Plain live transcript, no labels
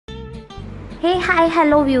Hey, hi,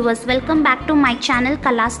 hello viewers, welcome back to my channel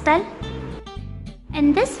KALAZ Style.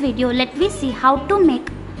 In this video, let me see how to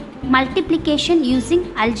make multiplication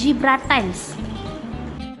using algebra tiles.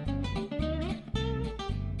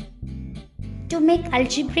 To make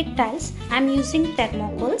algebraic tiles, I am using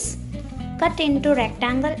thermocols cut into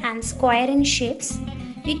rectangle and square in shapes.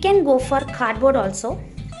 You can go for cardboard also.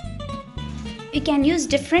 You can use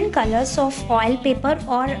different colors of oil paper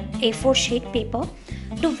or A4 sheet paper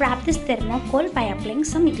to wrap this thermocol by applying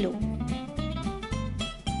some glue.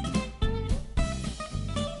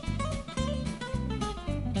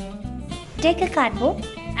 Take a cardboard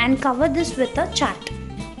and cover this with a chart.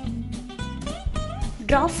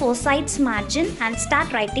 Draw 4 sides margin and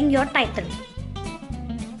start writing your title.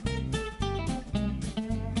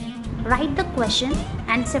 Write the question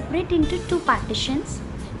and separate into 2 partitions.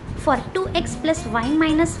 For 2x plus y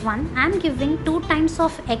minus 1, I am giving 2 times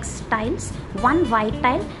of x tiles, 1 y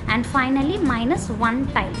tile and finally minus 1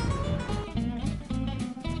 tile.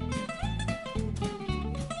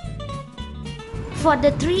 For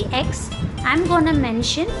the 3x, I am gonna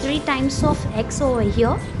mention 3 times of x over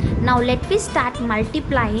here. Now let me start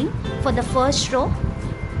multiplying for the first row.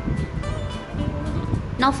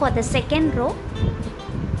 Now for the second row.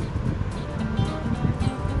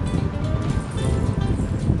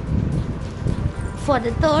 For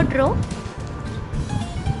the third row,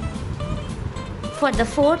 for the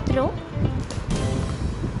fourth row,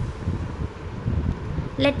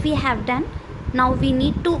 let we have done. Now we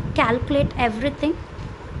need to calculate everything.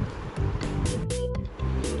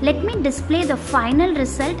 Let me display the final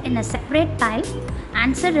result in a separate tile.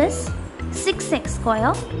 Answer is 6x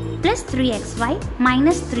square plus 3xy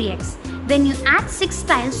minus 3x. When you add 6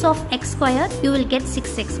 tiles of x square, you will get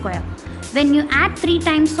 6x square. When you add 3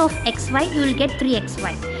 times of xy, you will get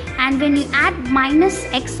 3xy. And when you add minus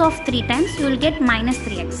x of 3 times, you will get minus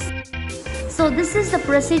 3x. So this is the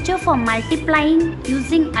procedure for multiplying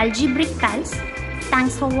using algebraic tiles.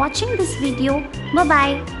 Thanks for watching this video.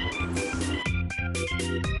 Bye-bye.